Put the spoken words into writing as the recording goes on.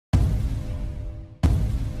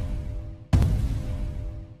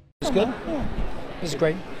good. Yeah. This is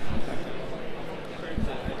great.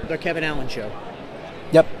 The Kevin Allen Show.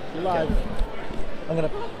 Yep. Live. I'm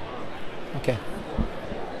gonna. Okay.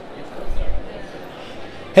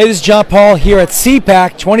 Hey, this is John Paul here at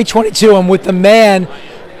CPAC 2022. I'm with the man,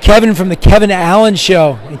 Kevin from the Kevin Allen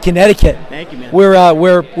Show in Connecticut. Thank you, man.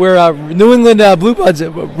 We're New England Blue Bloods,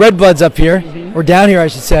 Red Bloods up here. Mm-hmm. We're down here, I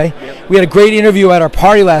should say. Yep. We had a great interview at our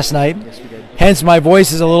party last night. Yes, we did. Hence, my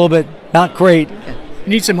voice is a little bit not great. You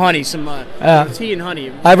need some honey, some tea and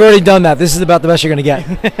honey. I've already done that. This is about the best you're going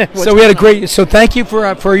to get. So we had a great. So thank you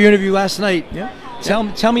for your interview last night. Yeah.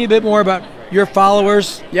 Tell me a bit more about your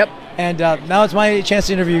followers. Yep. And now it's my chance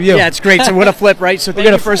to interview you. Yeah, it's great. So what a flip, right? So thank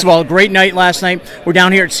you, first of all, great night last night. We're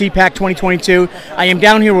down here at CPAC 2022. I am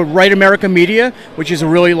down here with Right America Media, which is a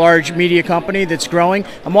really large media company that's growing.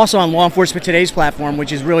 I'm also on Law Enforcement Today's platform,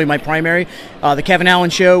 which is really my primary. The Kevin Allen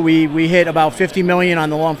Show, we hit about 50 million on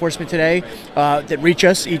the Law Enforcement Today that reach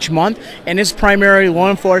us each month. And it's primarily law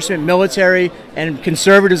enforcement, military, and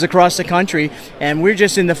conservatives across the country. And we're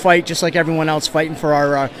just in the fight, just like everyone else, fighting for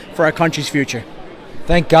our country's future.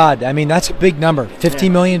 Thank God. I mean, that's a big number. 50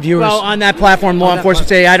 million viewers. Well, on that platform, Law Enforcement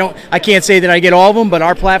Today, I can't say that I get all of them, but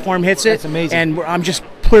our platform hits it. That's amazing. And I'm just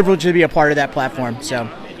privileged to be a part of that platform. So.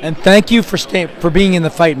 And thank you for being in the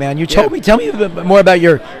fight, man. You told me. Tell me a bit more about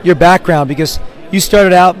your background, because you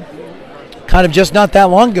started out kind of just not that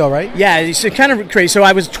long ago, right? Yeah, it's kind of crazy. So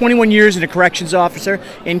I was 21 years as a corrections officer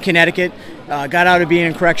in Connecticut. Got out of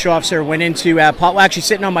being a corrections officer, went into actually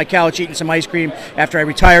sitting on my couch eating some ice cream after I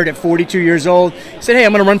retired at 42 years old. Said, hey,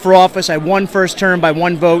 I'm going to run for office. I won first term by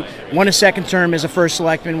one vote, won a second term as a first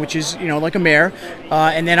selectman, which is, like a mayor,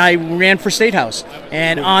 and then I ran for State House.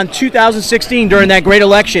 And on 2016, during that great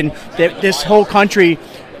election, this whole country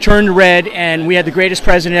turned red, and we had the greatest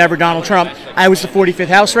president ever, Donald Trump. I was the 45th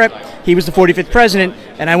House rep. He was the 45th president,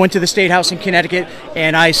 and I went to the State House in Connecticut,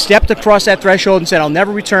 and I stepped across that threshold and said, I'll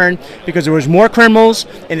never return, because there was more criminals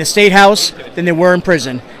in the State House than there were in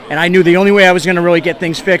prison. And I knew the only way I was going to really get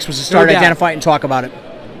things fixed was to start identifying and talk about it.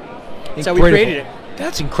 Incredible. So we created it.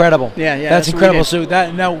 That's incredible. Yeah, that's incredible. So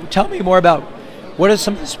now tell me more about what are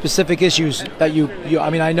some of the specific issues that you I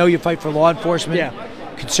mean, I know you fight for law enforcement. Yeah.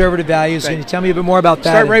 Conservative values. Right. Can you tell me a bit more about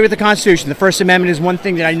that? Start right with the Constitution. The First Amendment is one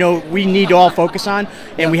thing that I know we need to all focus on,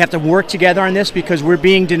 and we have to work together on this because we're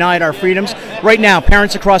being denied our freedoms. Right now,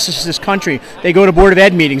 parents across this country, they go to Board of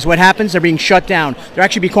Ed meetings. What happens? They're being shut down. They're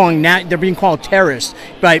actually they're being called terrorists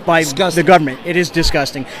by the government. It is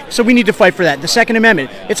disgusting. So we need to fight for that. The Second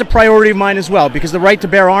Amendment, it's a priority of mine as well, because the right to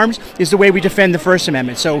bear arms is the way we defend the First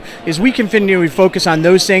Amendment. So as we continue to focus on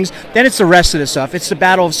those things, then it's the rest of the stuff. It's the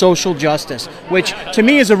battle of social justice, which to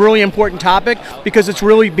me is a really important topic because it's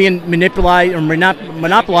really being manipulated or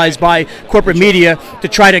monopolized by corporate media to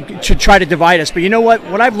try to divide us. But you know what?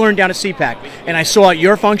 What I've learned down at CPAC, and I saw at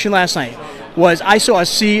your function last night, was I saw a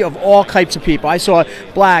sea of all types of people. I saw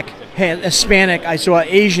black, Hispanic, I saw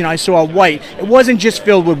Asian, I saw white. It wasn't just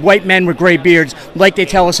filled with white men with gray beards like they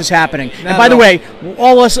tell us is happening. And by the way,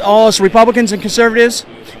 all us Republicans and conservatives,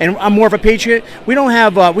 and I'm more of a patriot, we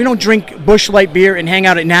don't drink Busch Light beer and hang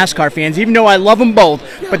out at NASCAR fans, even though I love them both,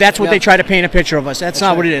 but that's what they try to paint a picture of us. That's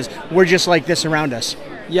not what it is. We're just like this around us.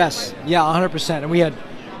 Yes, yeah, 100%. And we had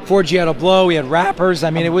Ford Giotto Blow, we had rappers. I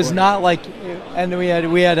mean, it was not like, and we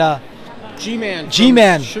had G-Man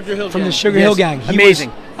from the Sugar Hill Gang.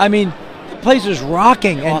 Amazing. I mean, the place was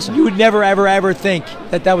rocking, and you would never, ever think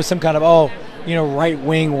that was some kind of, right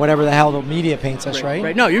wing, whatever the hell the media paints us, right?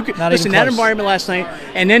 Right. No, you could listen. That environment last night,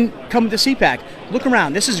 and then come to CPAC. Look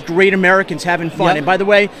around. This is great Americans having fun. Yep. And by the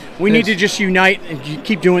way, we need to just unite and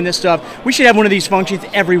keep doing this stuff. We should have one of these functions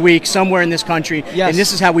every week somewhere in this country. Yes. And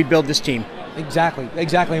this is how we build this team. Exactly.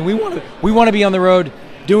 And we want to be on the road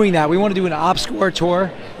doing that. We want to do an OpScore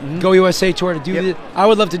tour, Go USA tour to do this. I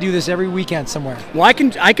would love to do this every weekend somewhere. Well, I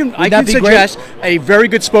can suggest a very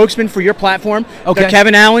good spokesman for your platform. Okay. The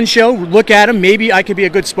Kevin Allen Show. Look at him. Maybe I could be a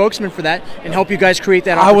good spokesman for that and help you guys create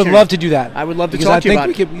that opportunity. I would love to do that. I would love to talk to you about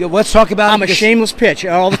it. Let's talk about it. I'm a shameless pitch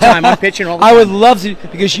all the time. I'm pitching all the time. I would love to,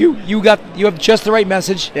 because you have just the right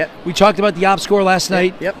message. Yep. We talked about the OpScore last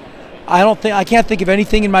night. Yep. I can't think of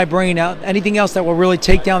anything in my brain anything else that will really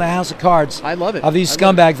take down the house of cards. I love it. Of these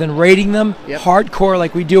scumbags than rating them hardcore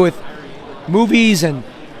like we do with movies and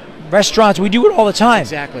restaurants. We do it all the time.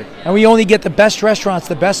 Exactly. And we only get the best restaurants,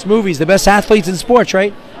 the best movies, the best athletes in sports,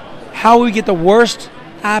 right? How we get the worst,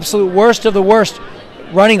 absolute worst of the worst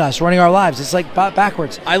running our lives. It's like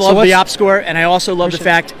backwards. I love the OpScore, and I also love the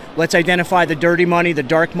fact, let's identify the dirty money, the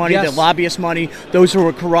dark money, the lobbyist money, those who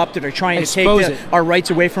are corrupt that are trying to take our rights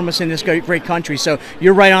away from us in this great country. So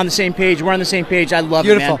you're right on the same page. We're on the same page. I love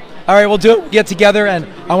it, man. All right, we'll get together, and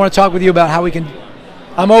I want to talk with you about how we can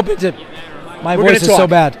I'm open to. My We're voice gonna is so talk.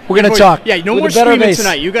 bad. We're Your going to voice- talk. Yeah, no with more a better screaming bass.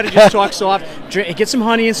 tonight. You got to just talk soft. Drink, get some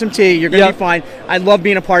honey and some tea. You're going to Yep. be fine. I love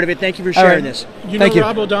being a part of it. Thank you for All sharing right. this. You Thank know you.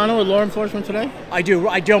 Rob O'Donnell with law enforcement today? I do.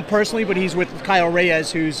 I don't personally, but he's with Kyle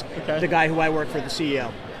Reyes, who's Okay. the guy who I work for, the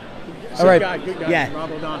CEO. All right. Good guy. Yeah.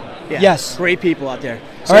 Rob O'Donnell. Yeah. Yes. Great people out there. All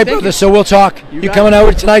right, thank brother. you. So we'll talk. You got coming it.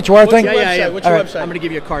 over tonight to our What's thing? your Yeah. website? What's All your right. website? I'm going to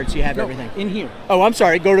give you a card so you have everything. In here. Oh, I'm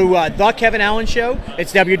sorry. Go to The Kevin Allen Show.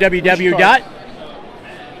 It's www. card?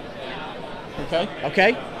 Okay.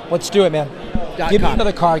 Okay? Let's do it, man. Give me .com.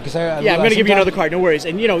 another card because Yeah, I'm going to give you another card. No worries.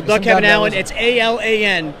 And, you know, The sometimes Kevin I Allen, listen. it's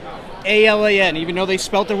A-L-A-N. A-L-A-N, even though they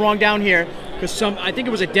spelt it wrong down here. Because I think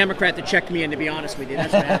it was a Democrat that checked me in, to be honest with you.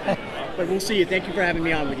 That's what happened. But we'll see you. Thank you for having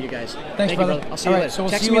me on with you guys. Thanks, Thank brother. you, brother. I'll see All you right, later. so we'll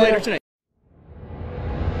Text see me you later later. tonight.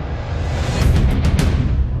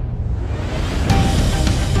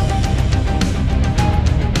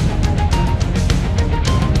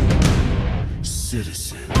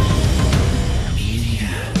 Citizen.